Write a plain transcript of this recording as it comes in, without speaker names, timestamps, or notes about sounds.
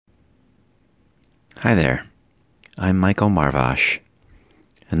Hi there, I'm Michael Marvash,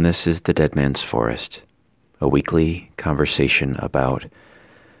 and this is The Dead Man's Forest, a weekly conversation about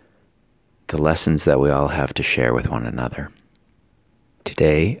the lessons that we all have to share with one another.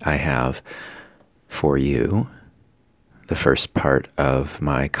 Today I have for you the first part of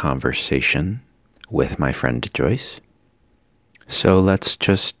my conversation with my friend Joyce. So let's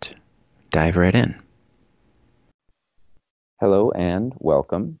just dive right in. Hello and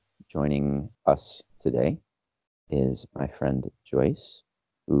welcome. Joining us today is my friend Joyce,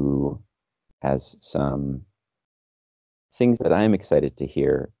 who has some things that I'm excited to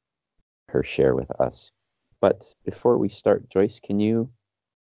hear her share with us. But before we start, Joyce, can you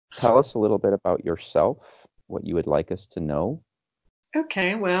tell us a little bit about yourself, what you would like us to know?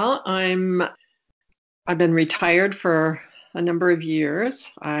 Okay, well, I've been retired for a number of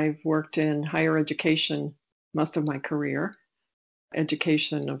years. I've worked in higher education most of my career,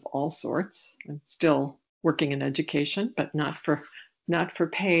 education of all sorts. I'm still working in education, but not for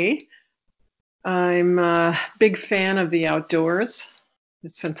pay. I'm a big fan of the outdoors.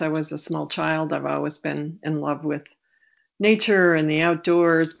 Since I was a small child, I've always been in love with nature and the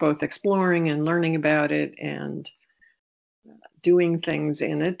outdoors, both exploring and learning about it and doing things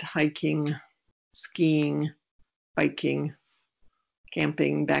in it, hiking, skiing, biking,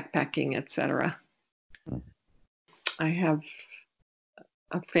 camping, backpacking, etc. I have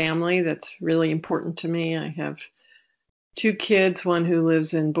a family that's really important to me. I have two kids, one who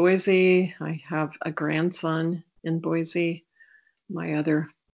lives in Boise. I have a grandson in Boise. My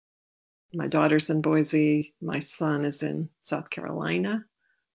daughter's in Boise. My son is in South Carolina.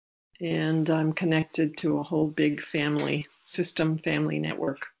 And I'm connected to a whole big family system, family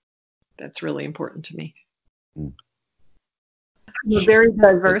network that's really important to me. Mm. I'm a very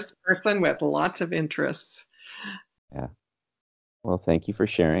diverse person with lots of interests. Yeah. Well, thank you for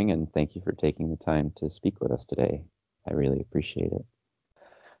sharing and thank you for taking the time to speak with us today. I really appreciate it.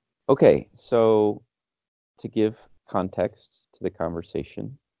 Okay, so to give context to the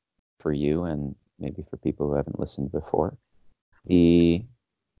conversation for you and maybe for people who haven't listened before, the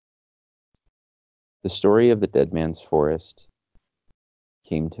story of the Dead Man's Forest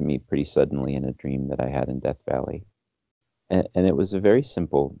came to me pretty suddenly in a dream that I had in Death Valley. And it was a very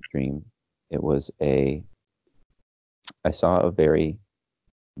simple dream. I saw a very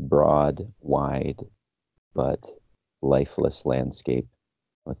broad, wide, but lifeless landscape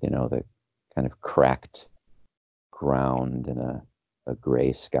with, the kind of cracked ground and a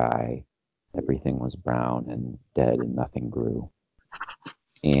gray sky. Everything was brown and dead and nothing grew.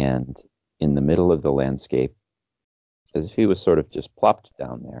 And in the middle of the landscape, as if he was sort of just plopped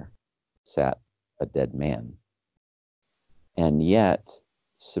down there, sat a dead man. And yet,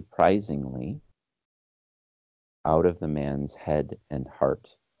 surprisingly, out of the man's head and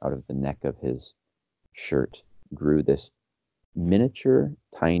heart, out of the neck of his shirt, grew this miniature,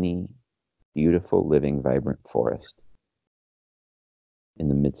 tiny, beautiful, living, vibrant forest in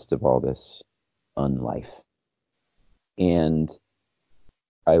the midst of all this unlife. And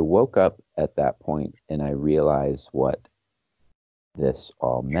I woke up at that point and I realized what this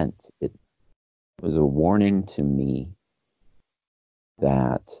all meant. It was a warning to me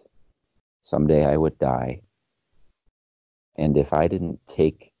that someday I would die. And if I didn't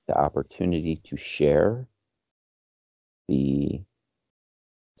take the opportunity to share the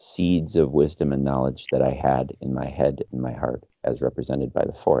seeds of wisdom and knowledge that I had in my head and my heart, as represented by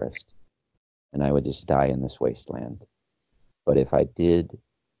the forest, and I would just die in this wasteland. But if I did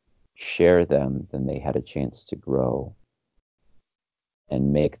share them, then they had a chance to grow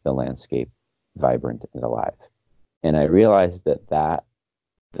and make the landscape vibrant and alive. And I realized that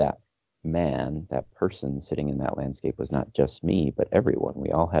man, that person sitting in that landscape was not just me, but everyone. We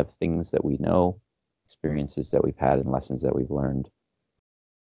all have things that we know, experiences that we've had, and lessons that we've learned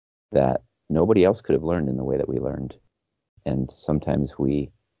that nobody else could have learned in the way that we learned. And sometimes we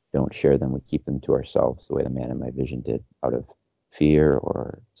don't share them. We keep them to ourselves the way the man in my vision did, out of fear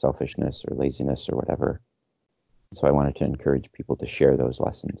or selfishness or laziness or whatever. So I wanted to encourage people to share those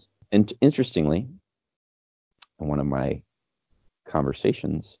lessons. And interestingly, in one of my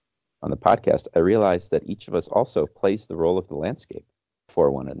conversations on the podcast, I realized that each of us also plays the role of the landscape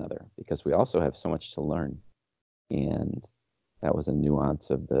for one another because we also have so much to learn. And that was a nuance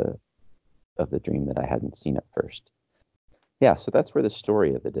of the dream that I hadn't seen at first. Yeah, so that's where the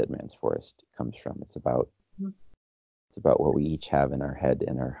story of the Dead Man's Forest comes from. It's about what we each have in our head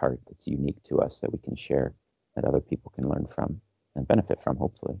and our heart that's unique to us that we can share, that other people can learn from and benefit from,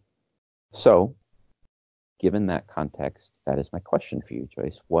 hopefully. So, given that context, that is my question for you,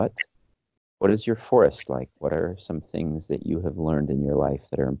 Joyce. What is your forest like? What are some things that you have learned in your life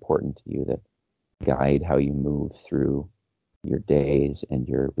that are important to you that guide how you move through your days and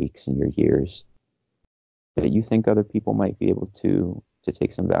your weeks and your years that you think other people might be able to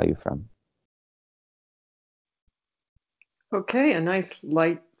take some value from? Okay, a nice,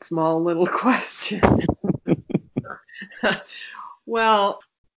 light, small little question. Well,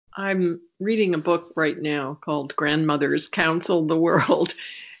 I'm reading a book right now called Grandmothers Counsel the World,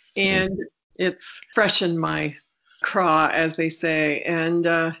 and it's fresh in my craw, as they say,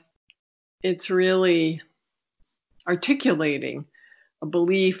 and it's really articulating a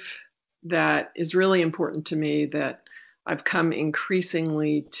belief that is really important to me that I've come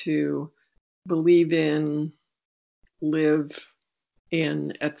increasingly to believe in, live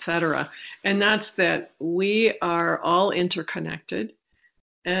in, etc. And that's that we are all interconnected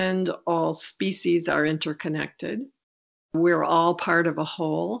and all species are interconnected. We're all part of a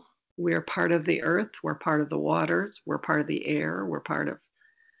whole. We're part of the earth. We're part of the waters. We're part of the air. We're part of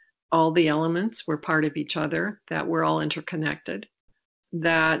all the elements. We're part of each other, that we're all interconnected,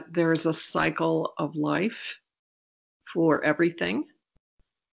 that there's a cycle of life for everything,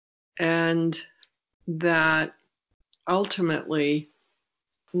 and that ultimately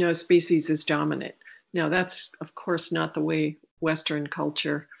no species is dominant. Now, that's, of course, not the way Western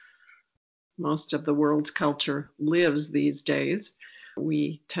culture, most of the world's culture, lives these days.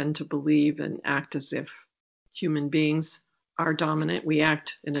 We tend to believe and act as if human beings are dominant. We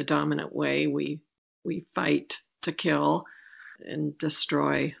act in a dominant way. We fight to kill and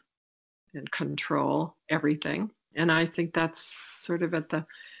destroy and control everything. And I think that's sort of at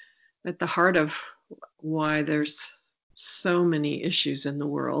the heart of why there's so many issues in the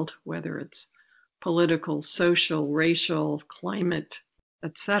world, whether it's political, social, racial, climate,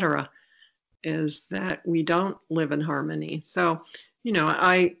 etc., is that we don't live in harmony. So,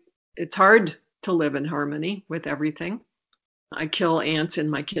 it's hard to live in harmony with everything. I kill ants in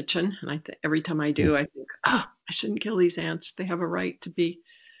my kitchen, and every time I do, I think, oh, I shouldn't kill these ants. They have a right to be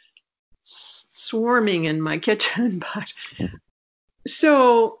swarming in my kitchen. But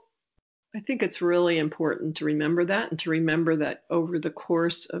so I think it's really important to remember that, and to remember that over the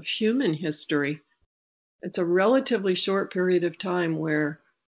course of human history, it's a relatively short period of time where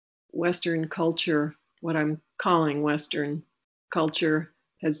Western culture, what I'm calling Western culture,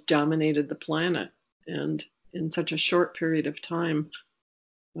 has dominated the planet. And in such a short period of time,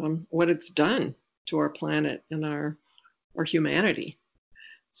 what it's done to our planet and our humanity.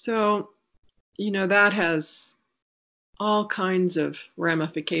 So, that has all kinds of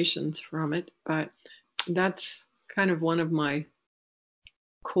ramifications from it, but that's kind of one of my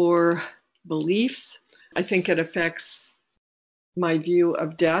core beliefs. I think it affects my view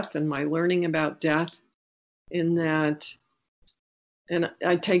of death and my learning about death, in that, and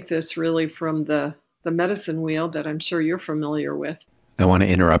I take this really from the medicine wheel that I'm sure you're familiar with. I want to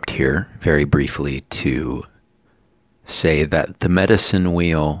interrupt here very briefly to say that the medicine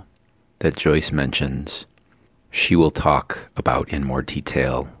wheel that Joyce mentions, she will talk about in more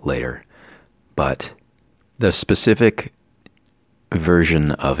detail later. But the specific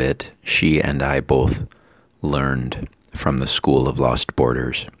version of it, she and I both learned from the School of Lost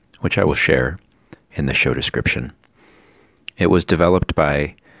Borders, which I will share in the show description. It was developed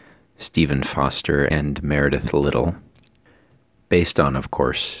by Stephen Foster and Meredith Little, based on, of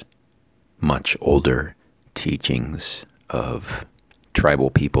course, much older teachings of tribal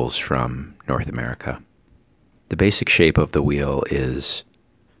peoples from North America. The basic shape of the wheel is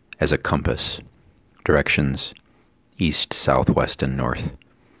as a compass, directions east, south, west, and north.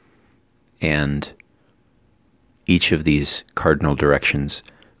 And each of these cardinal directions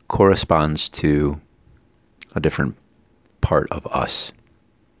corresponds to a different part of us,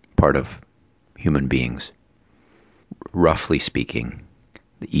 part of human beings. Roughly speaking,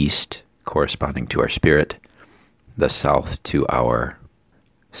 the east corresponding to our spirit, the south to our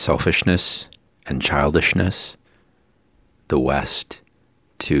selfishness and childishness, the west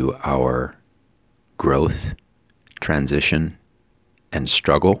to our growth, transition, and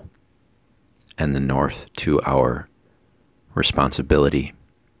struggle, and the north to our responsibility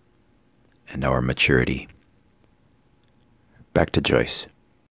and our maturity. Back to Joyce.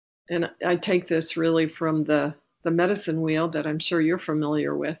 And I take this really from the medicine wheel that I'm sure you're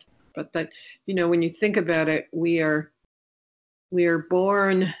familiar with. But when you think about it, we are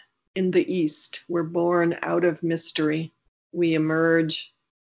born in the East. We're born out of mystery. We emerge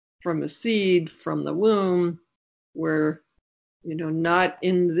from a seed, from the womb. We're, not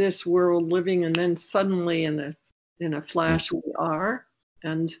in this world living, and then suddenly in a flash we are,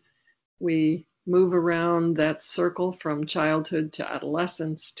 and we move around that circle from childhood to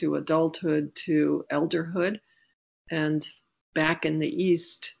adolescence to adulthood to elderhood. And back in the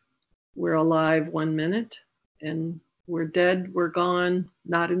East, we're alive 1 minute, and we're dead, we're gone,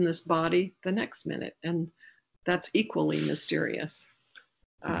 not in this body the next minute. And that's equally mysterious.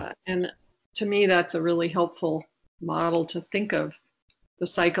 And to me, that's a really helpful model to think of the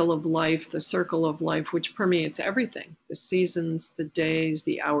cycle of life, the circle of life, which permeates everything: the seasons, the days,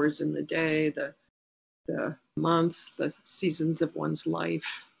 the hours in the day, the months, the seasons of one's life,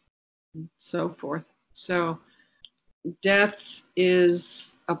 and so forth. So death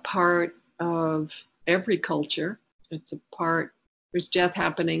is a part of every culture. It's a part, there's death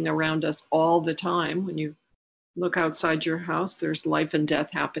happening around us all the time. When you look outside your house, there's life and death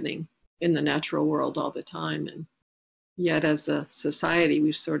happening in the natural world all the time. And yet, as a society,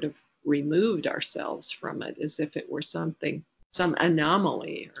 we've sort of removed ourselves from it as if it were something, some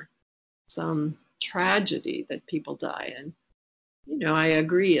anomaly or some tragedy that people die in. You know, I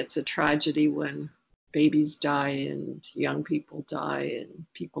agree it's a tragedy when babies die and young people die and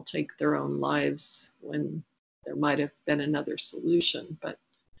people take their own lives when there might have been another solution. But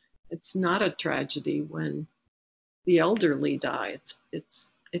it's not a tragedy when the elderly die.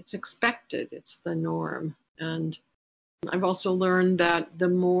 It's expected. It's the norm. And I've also learned that the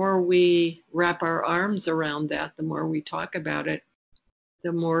more we wrap our arms around that, the more we talk about it,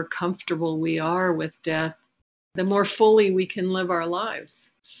 the more comfortable we are with death, the more fully we can live our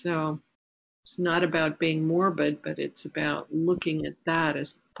lives. So it's not about being morbid, but it's about looking at that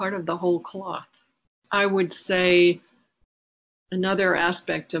as part of the whole cloth. I would say another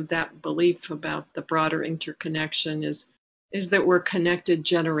aspect of that belief about the broader interconnection is that we're connected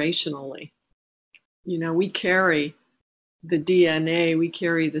generationally. You know, we carry the DNA, we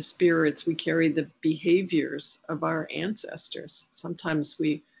carry the spirits, we carry the behaviors of our ancestors. Sometimes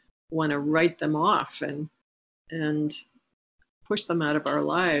we want to write them off and push them out of our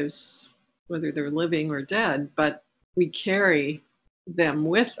lives, whether they're living or dead, but we carry them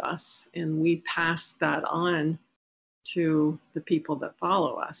with us and we pass that on to the people that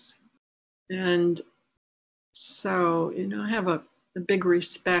follow us. And so, you know, I have a big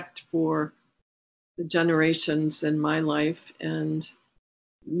respect for the generations in my life and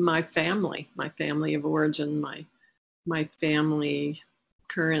my family of origin, my family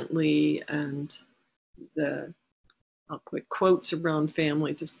currently, and I'll put quotes around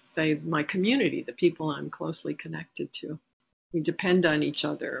family to say my community, the people I'm closely connected to. We depend on each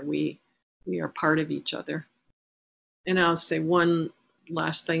other. We are part of each other. And I'll say one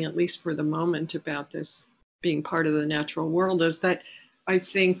last thing, at least for the moment, about this being part of the natural world is that I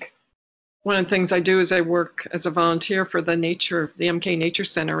think one of the things I do is I work as a volunteer for the MK Nature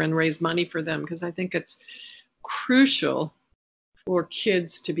Center and raise money for them, because I think it's crucial for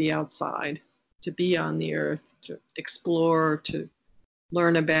kids to be outside, to be on the earth, to explore, to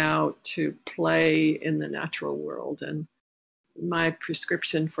learn about, to play in the natural world. And my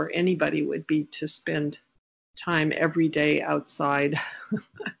prescription for anybody would be to spend time every day outside,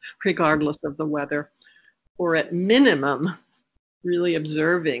 regardless of the weather, or at minimum, really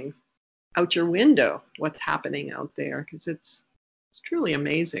observing out your window what's happening out there, because it's truly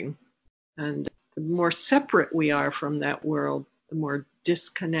amazing. And the more separate we are from that world, the more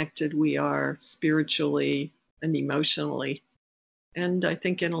disconnected we are spiritually and emotionally, and I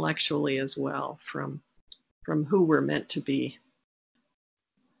think intellectually as well, from who we're meant to be.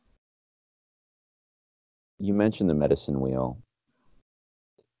 You mentioned the medicine wheel.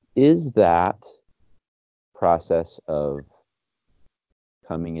 Is that process of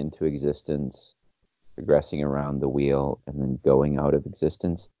coming into existence, progressing around the wheel, and then going out of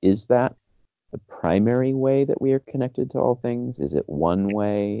existence, is that the primary way that we are connected to all things? Is it one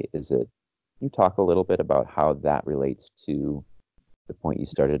way? Can you talk a little bit about how that relates to the point you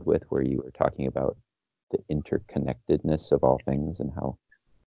started with, where you were talking about the interconnectedness of all things and how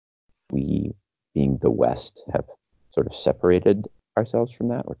we, being the West, have sort of separated ourselves from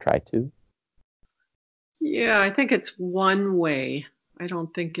that, or tried to? Yeah, I think it's one way. I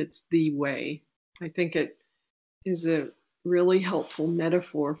don't think it's the way. I think it is a really helpful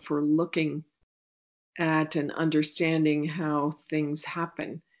metaphor for looking at and understanding how things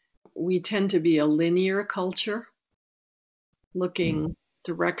happen. We tend to be a linear culture, looking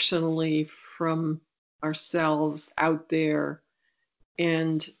directionally from ourselves out there.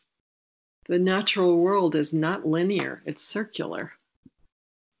 And the natural world is not linear, it's circular.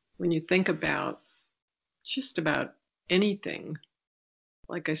 When you think about just about anything,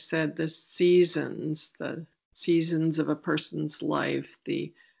 like I said, the seasons of a person's life,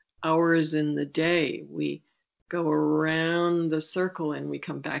 the hours in the day, we go around the circle and we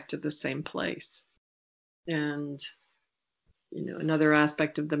come back to the same place. And, you know, another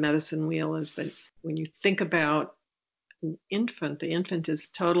aspect of the medicine wheel is that when you think about an infant, the infant is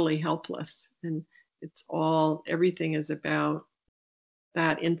totally helpless. And everything is about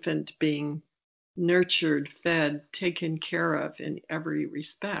that infant being nurtured, fed, taken care of in every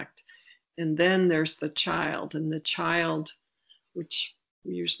respect. And then there's the child, and the child, which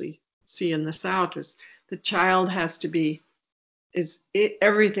we usually see in the South, is the child has to be,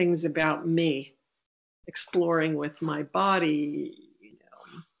 everything's about me, exploring with my body,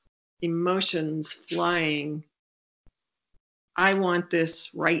 emotions flying. I want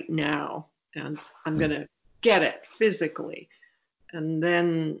this right now, and I'm going to get it physically. And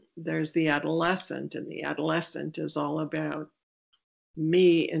then there's the adolescent, and the adolescent is all about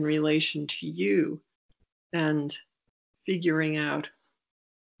me in relation to you and figuring out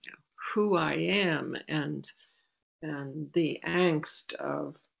who I am, and the angst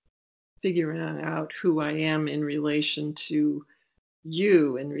of figuring out who I am in relation to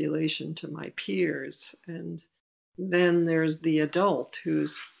you, in relation to my peers. And then there's the adult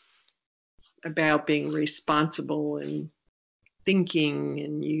who's about being responsible and thinking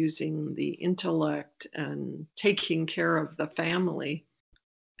and using the intellect and taking care of the family.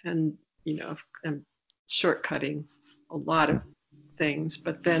 And, I'm shortcutting a lot of things.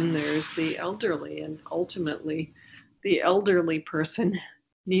 But then there's the elderly, and ultimately, the elderly person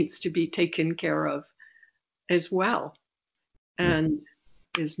needs to be taken care of as well, and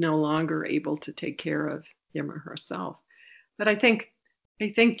is no longer able to take care of him or herself. But I think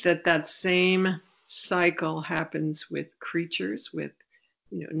that same cycle happens with creatures, with,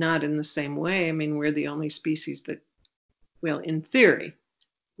 not in the same way. I mean, we're the only species that, well, in theory,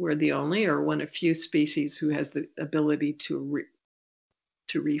 we're the only or one of few species who has the ability to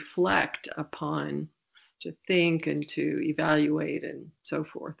reflect upon, to think and to evaluate and so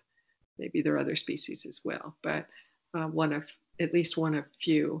forth. Maybe there are other species as well, but at least one of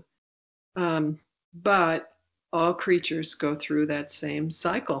few. But all creatures go through that same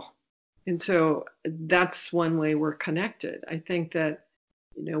cycle. And so that's one way we're connected. I think that,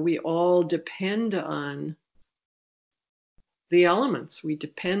 we all depend on the elements. We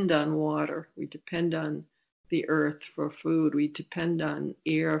depend on water. We depend on the earth for food. We depend on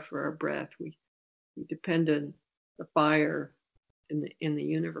air for our breath. We depend on the fire in the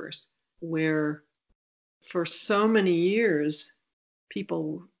universe, where for so many years,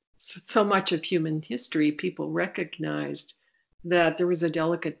 so much of human history, people recognized that there was a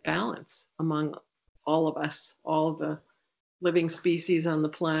delicate balance among all of us, all the living species on the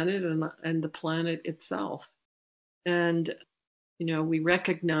planet and the planet itself. And, we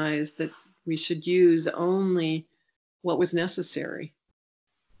recognized that we should use only what was necessary.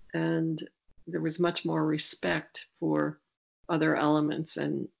 And there was much more respect for other elements,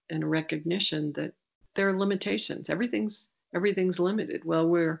 and a recognition that there are limitations. Everything's limited. Well,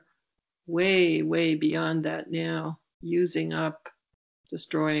 we're way, way beyond that now, using up,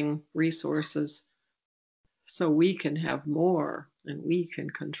 destroying resources so we can have more and we can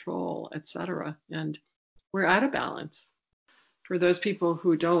control, etc. And we're out of balance. For those people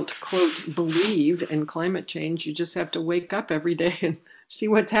who don't, quote, believe in climate change, you just have to wake up every day and see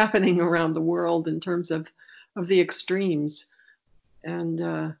what's happening around the world in terms of the extremes.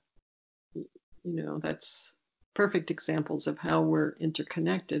 And, that's perfect examples of how we're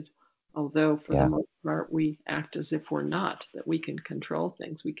interconnected, although for the most part, we act as if we're not, that we can control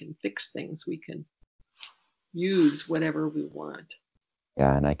things, we can fix things, we can use whatever we want.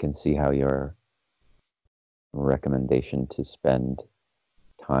 Yeah, and I can see how your recommendation to spend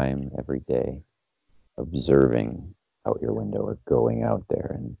time every day observing out your window or going out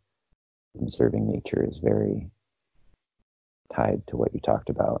there and observing nature is very tied to what you talked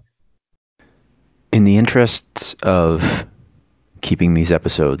about. In the interests of keeping these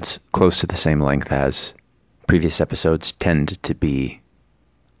episodes close to the same length as previous episodes tend to be,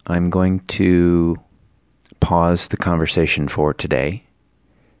 I'm going to pause the conversation for today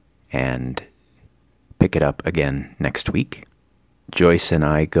and pick it up again next week. Joyce and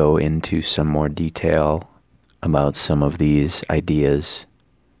I go into some more detail about some of these ideas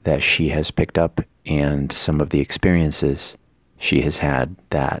that she has picked up and some of the experiences she has had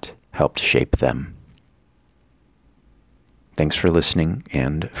that helped shape them. Thanks for listening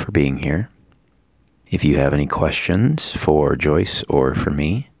and for being here. If you have any questions for Joyce or for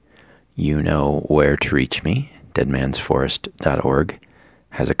me, you know where to reach me. deadmansforest.org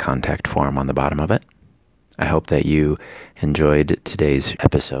has a contact form on the bottom of it. I hope that you enjoyed today's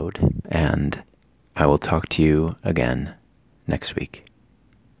episode, and I will talk to you again next week.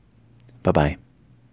 Bye-bye.